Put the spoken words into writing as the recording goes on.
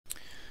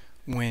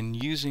When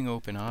using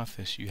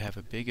OpenOffice, you have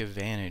a big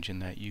advantage in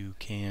that you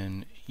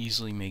can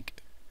easily make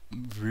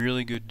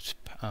really good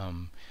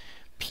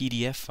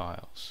PDF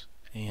files.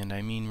 And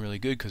I mean really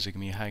good because it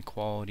can be high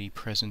quality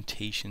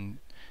presentation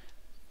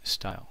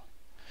style.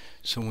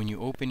 So when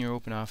you open your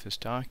OpenOffice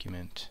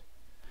document,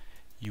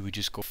 you would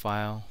just go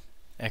File,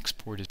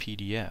 Export as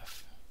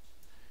PDF,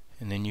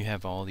 and then you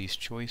have all these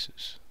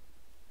choices.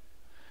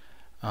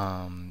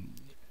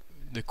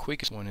 The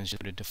quickest one is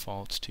just put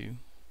defaults to,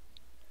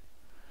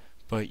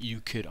 but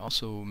you could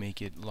also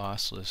make it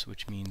lossless,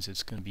 which means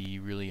it's going to be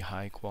really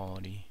high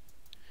quality.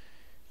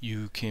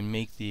 You can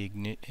make the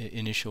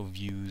initial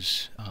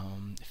views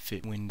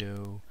fit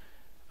window.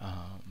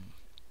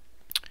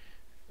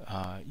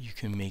 You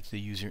can make the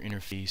user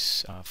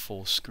interface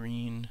full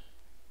screen.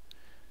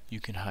 You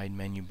can hide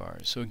menu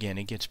bars. So again,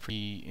 it gets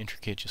pretty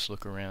intricate. Just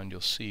look around,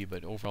 you'll see,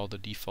 but overall the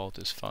default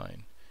is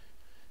fine.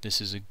 This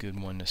is a good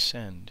one to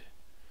send.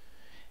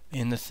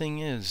 And the thing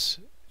is,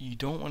 you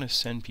don't want to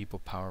send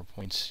people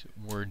PowerPoints,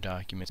 Word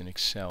documents, and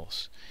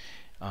Excels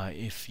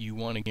if you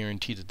want to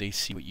guarantee that they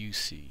see what you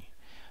see.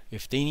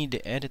 If they need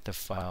to edit the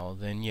file,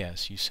 then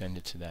yes, you send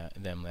it to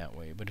them that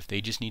way. But if they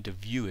just need to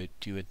view it,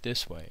 do it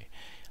this way.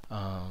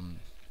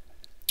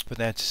 But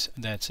that's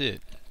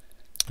it.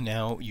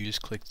 Now you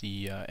just click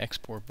the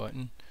export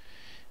button,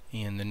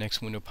 and the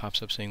next window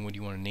pops up saying, what do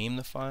you want to name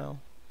the file?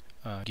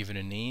 Give it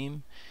a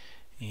name,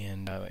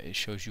 and it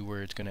shows you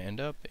where it's going to end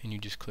up, and you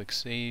just click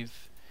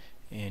save,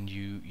 and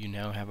you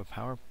now have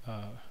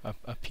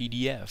a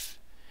PDF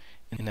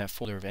in that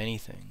folder of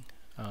anything.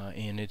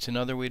 And it's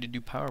another way to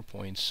do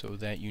PowerPoints, so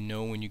that you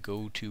know when you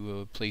go to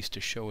a place to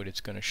show it,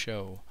 it's going to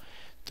show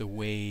the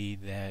way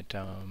that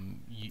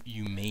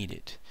you made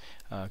it,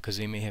 because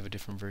they may have a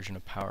different version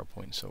of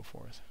PowerPoint and so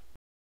forth.